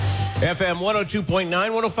FM 102.9,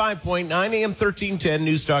 105.9, AM 1310,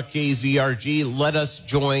 News Talk KZRG. Let us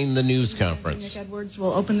join the news conference. Nick Edwards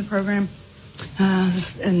will open the program,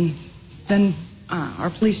 and then our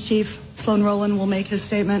police chief, Sloan Rowland, will make his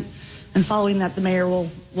statement, and following that, the mayor will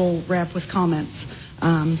wrap with comments.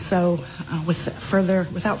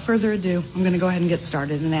 Without further ado, I'm going to go ahead and get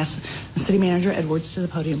started and ask City Manager Edwards to the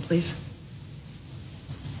podium, please.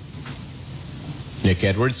 Nick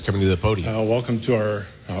Edwards coming to the podium. Welcome to our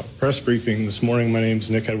press briefing this morning. My name is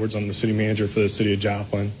Nick Edwards. I'm the city manager for the city of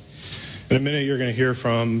Joplin. In a minute, you're going to hear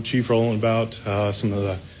from Chief Rowland about some of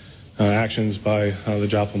the actions by the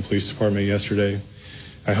Joplin Police Department yesterday.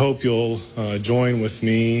 I hope you'll join with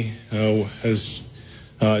me as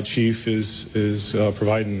Chief is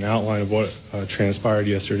providing an outline of what transpired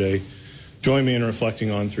yesterday. Join me in reflecting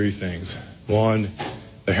on three things. One,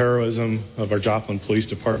 the heroism of our Joplin Police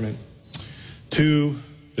Department. Two,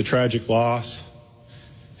 the tragic loss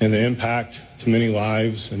and the impact to many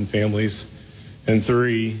lives and families. And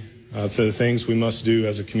three, to the things we must do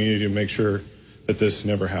as a community to make sure that this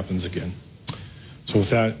never happens again. So with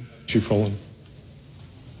that, Chief Rowland.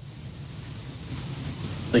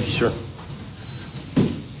 Thank you, sir.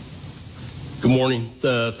 Good morning.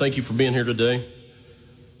 Thank you for being here today.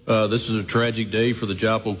 This is a tragic day for the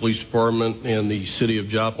Joplin Police Department and the city of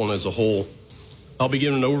Joplin as a whole. I'll be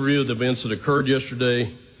giving an overview of the events that occurred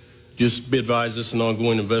yesterday. Just be advised, this is an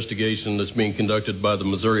ongoing investigation that's being conducted by the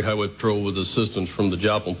Missouri Highway Patrol with assistance from the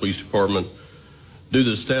Joplin Police Department. Due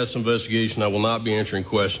to the status investigation, I will not be answering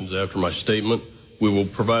questions after my statement. We will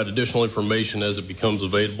provide additional information as it becomes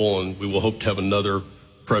available, and we will hope to have another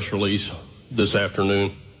press release this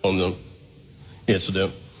afternoon on the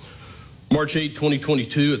incident. March 8,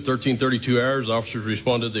 2022 at 13:32 hours, officers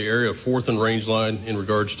responded to the area of 4th and Range Line in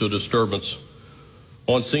regards to a disturbance.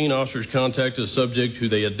 On scene, officers contacted a subject who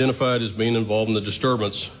they identified as being involved in the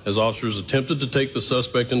disturbance. As officers attempted to take the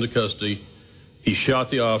suspect into custody, he shot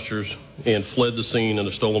the officers and fled the scene in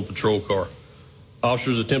a stolen patrol car.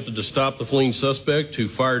 Officers attempted to stop the fleeing suspect, who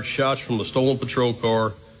fired shots from the stolen patrol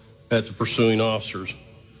car at the pursuing officers,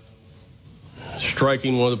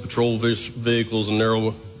 striking one of the patrol vehicles and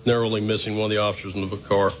narrowly missing one of the officers in the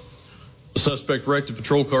car. The suspect wrecked the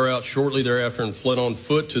patrol car out shortly thereafter and fled on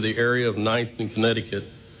foot to the area of 9th and Connecticut.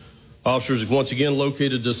 Officers once again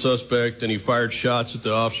located the suspect, and he fired shots at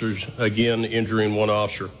the officers, again injuring one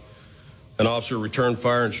officer. An officer returned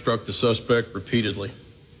fire and struck the suspect repeatedly.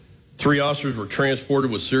 3 officers were transported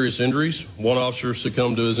with serious injuries. 1 officer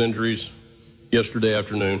succumbed to his injuries yesterday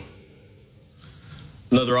afternoon.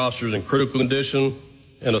 Another officer is in critical condition,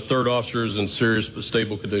 and a 3rd officer is in serious but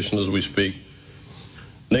stable condition as we speak.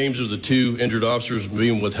 Names of the 2 injured officers are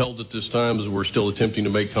being withheld at this time as we're still attempting to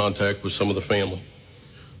make contact with some of the family.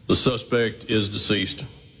 The suspect is deceased.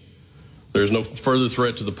 There is no further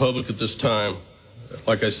threat to the public at this time.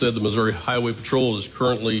 Like I said, the Missouri Highway Patrol is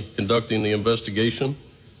currently conducting the investigation.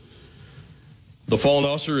 The fallen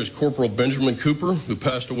officer is Corporal Benjamin Cooper, who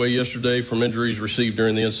passed away yesterday from injuries received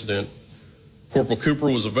during the incident. Corporal Cooper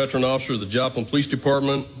was a veteran officer of the Joplin Police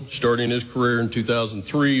Department, starting his career in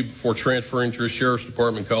 2003 before transferring to the Sheriff's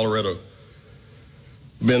Department in Colorado.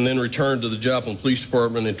 Ben then returned to the Joplin Police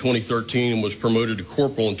Department in 2013 and was promoted to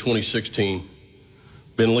corporal in 2016.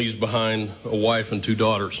 Ben leaves behind a wife and 2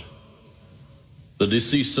 daughters. The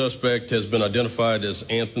deceased suspect has been identified as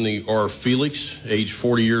Anthony R. Felix, age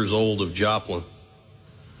 40 years old, of Joplin.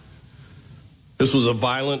 This was a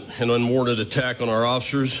violent and unwarranted attack on our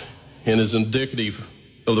officers and is indicative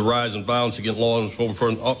of the rise in violence against law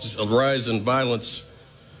enforcement,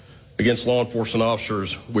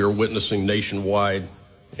 officers we are witnessing nationwide,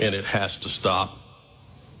 and it has to stop.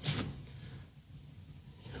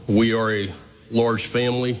 We are a large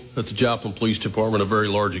family at the Joplin Police Department, a very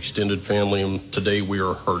large extended family, and today we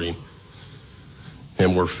are hurting,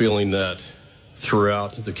 and we're feeling that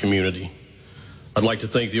throughout the community. I'd like to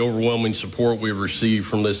thank the overwhelming support we've received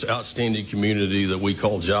from this outstanding community that we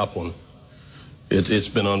call Joplin. It's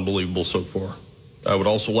been unbelievable so far. I would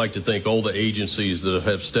also like to thank all the agencies that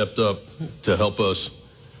have stepped up to help us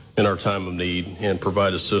in our time of need and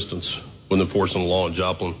provide assistance with enforcing the law in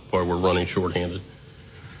Joplin while we're running shorthanded.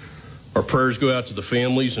 Our prayers go out to the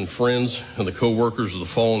families and friends and the co-workers of the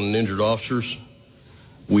fallen and injured officers.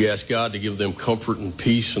 We ask God to give them comfort and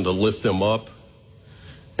peace and to lift them up.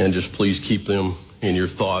 And just please keep them in your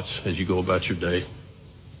thoughts as you go about your day.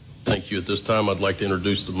 Thank you. At this time, I'd like to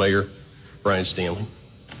introduce the mayor, Brian Stanley.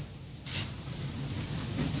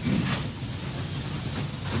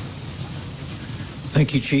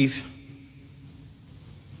 Thank you, Chief.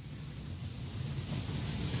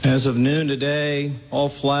 As of noon today, all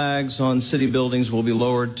flags on city buildings will be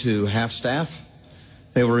lowered to half-staff,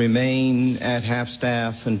 They will remain at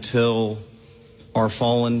half-staff until our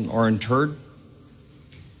fallen are interred.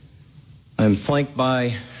 I'm flanked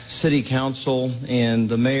by City Council, and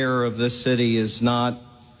the mayor of this city is not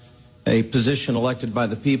a position elected by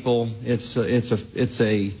the people. It's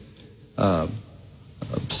a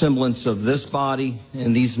semblance of this body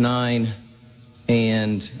and these 9,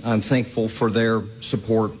 and I'm thankful for their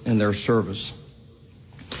support and their service.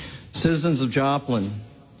 Citizens of Joplin,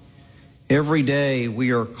 every day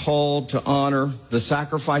we are called to honor the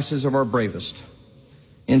sacrifices of our bravest,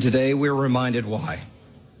 and today we are reminded why.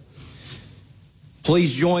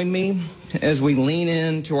 Please join me as we lean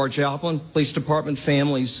into our Joplin Police Department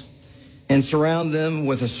families and surround them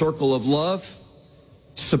with a circle of love,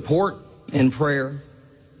 support, and prayer.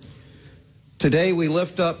 Today we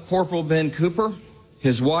lift up Corporal Ben Cooper,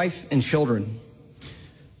 his wife, and children.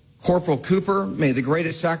 Corporal Cooper made the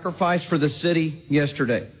greatest sacrifice for the city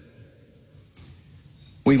yesterday.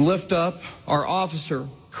 We lift up our officer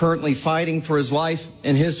currently fighting for his life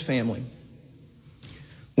and his family.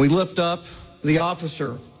 We lift up the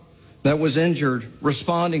officer that was injured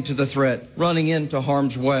responding to the threat, running into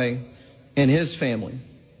harm's way, and his family.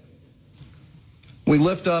 We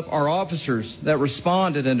lift up our officers that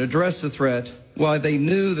responded and addressed the threat while they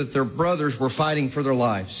knew that their brothers were fighting for their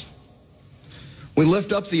lives. We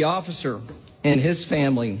lift up the officer and his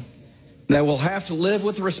family that will have to live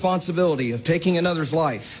with the responsibility of taking another's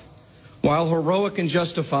life, while heroic and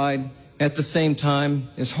justified at the same time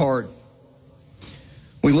is hard.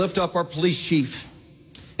 We lift up our police chief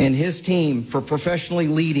and his team for professionally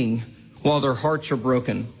leading while their hearts are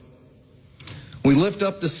broken. We lift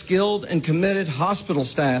up the skilled and committed hospital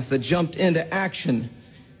staff that jumped into action,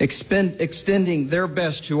 extending their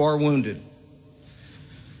best to our wounded.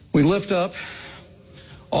 We lift up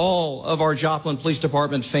all of our Joplin Police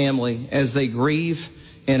Department family as they grieve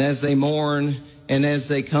and as they mourn and as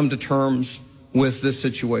they come to terms with this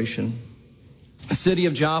situation. The City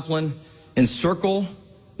of Joplin, encircle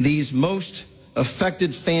these most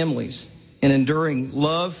affected families in enduring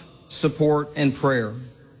love, support, and prayer.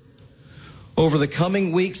 Over the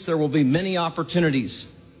coming weeks, there will be many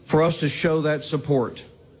opportunities for us to show that support.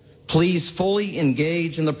 Please fully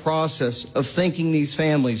engage in the process of thanking these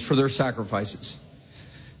families for their sacrifices.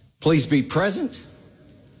 Please be present,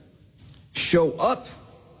 show up,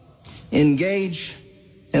 engage,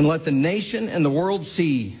 and let the nation and the world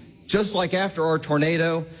see, just like after our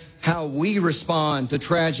tornado, how we respond to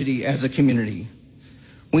tragedy as a community.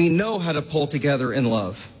 We know how to pull together in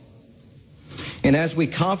love. And as we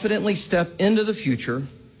confidently step into the future,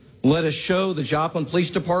 let us show the Joplin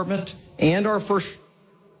Police Department and our first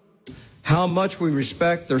how much we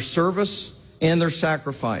respect their service and their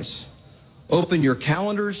sacrifice. Open your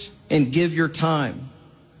calendars and give your time.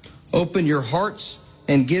 Open your hearts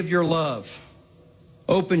and give your love.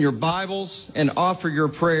 Open your Bibles and offer your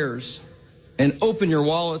prayers. And open your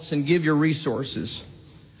wallets and give your resources.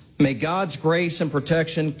 May God's grace and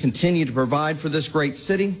protection continue to provide for this great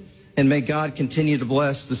city, and may God continue to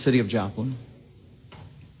bless the city of Joplin.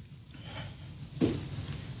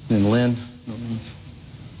 And Lynn.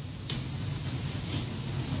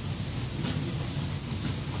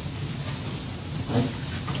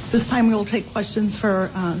 This time we will take questions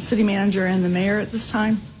for city manager and the mayor at this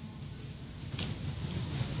time.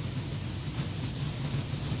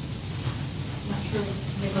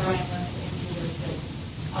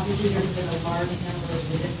 Obviously, there's been a large number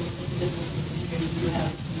of individuals in the community who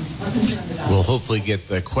are concerned about. We'll hopefully get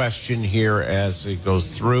the question here as it goes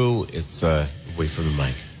through. It's wait for the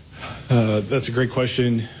mic. That's a great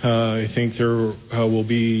question. I think there will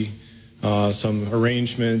be some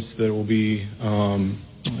arrangements that will be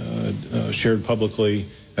shared publicly.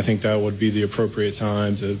 I think that would be the appropriate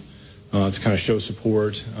time to kind of show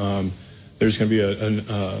support. There's going to be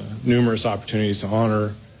numerous opportunities to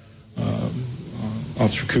honor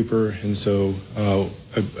Officer Cooper, and so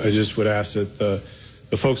I just would ask that the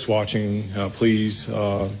folks watching please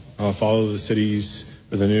follow the city's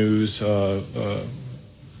or the news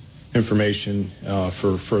information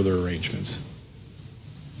for further arrangements.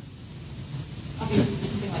 Obviously,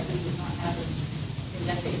 something like this has not happened in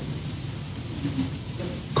decades.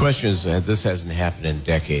 Question is, this hasn't happened in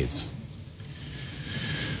decades.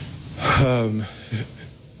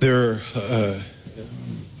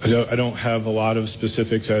 I don't have a lot of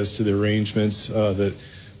specifics as to the arrangements that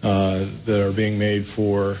are being made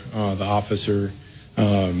for the officer.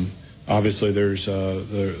 Obviously, there's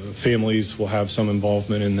the families will have some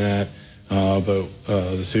involvement in that, but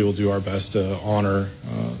the city will do our best to honor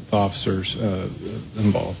the officers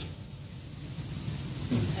involved.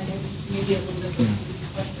 I think maybe a little bit of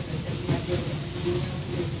this question is that you might be able to do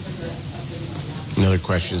further updates on that. Another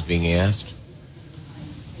question is being asked.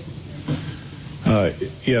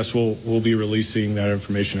 Yes, we'll be releasing that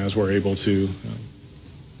information as we're able to.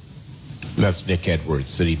 That's Nick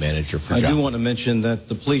Edwards, City Manager for I Joplin. do want to mention that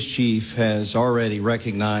the police chief has already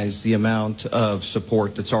recognized the amount of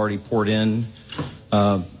support that's already poured in.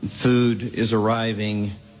 Food is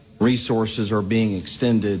arriving, resources are being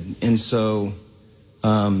extended, and so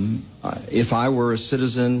if I were a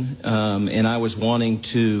citizen and I was wanting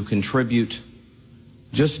to contribute,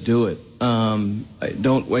 just do it.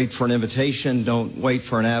 Don't wait for an invitation. Don't wait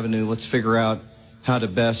for an avenue. Let's figure out how to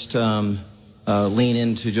best lean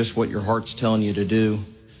into just what your heart's telling you to do.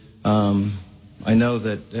 I know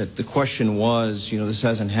that the question was, this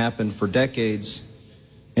hasn't happened for decades.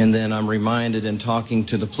 And then I'm reminded in talking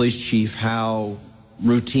to the police chief how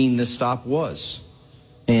routine this stop was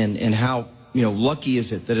and how, lucky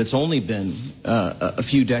is it that it's only been a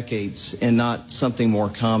few decades and not something more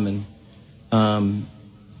common.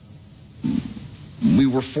 We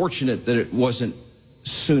were fortunate that it wasn't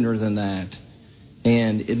sooner than that.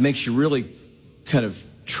 And it makes you really kind of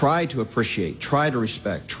try to appreciate, try to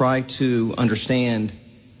respect, try to understand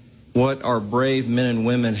what our brave men and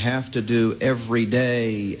women have to do every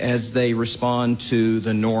day as they respond to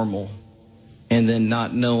the normal and then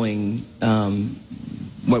not knowing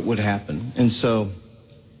what would happen. And so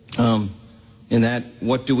in that,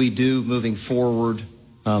 what do we do moving forward?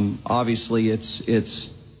 Obviously,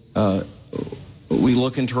 we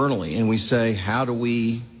look internally and we say, how do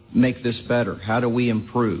we make this better? How do we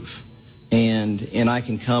improve? And I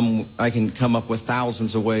can come up with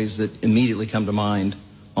thousands of ways that immediately come to mind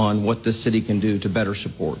on what this city can do to better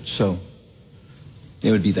support. So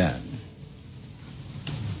it would be that.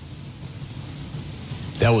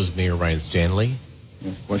 That was Mayor Ryan Stanley.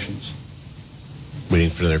 Questions? Waiting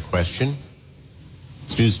for their question.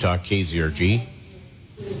 It's News Talk KZRG.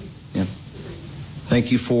 Yeah.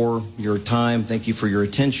 Thank you for your time. Thank you for your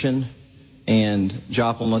attention. And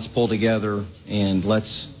Joplin, let's pull together and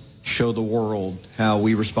let's show the world how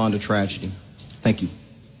we respond to tragedy. Thank you.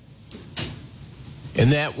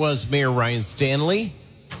 And that was Mayor Ryan Stanley.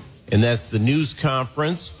 And that's the news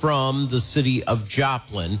conference from the city of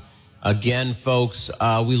Joplin. Again, folks,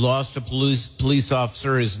 we lost a police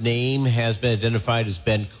officer. His name has been identified as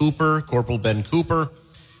Ben Cooper, Corporal Ben Cooper.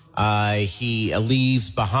 He leaves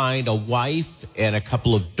behind a wife and a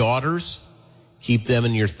couple of daughters. Keep them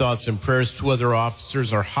in your thoughts and prayers. 2 other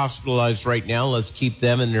officers are hospitalized right now. Let's keep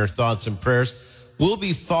them in your thoughts and prayers. We'll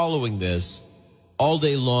be following this all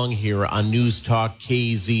day long here on News Talk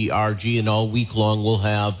KZRG, and all week long we'll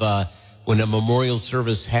have, when a memorial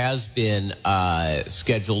service has been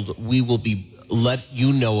scheduled, we will let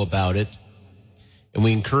you know about it, and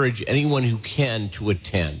we encourage anyone who can to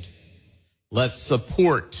attend. Let's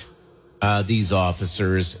support these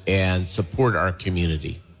officers and support our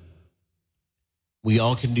community. We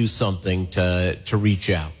all can do something to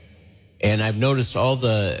reach out. And I've noticed all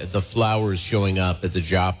the flowers showing up at the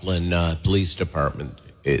Joplin Police Department.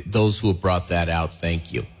 Those who have brought that out,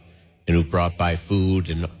 thank you. And who brought by food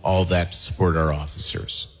and all that to support our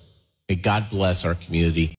officers. May God bless our community.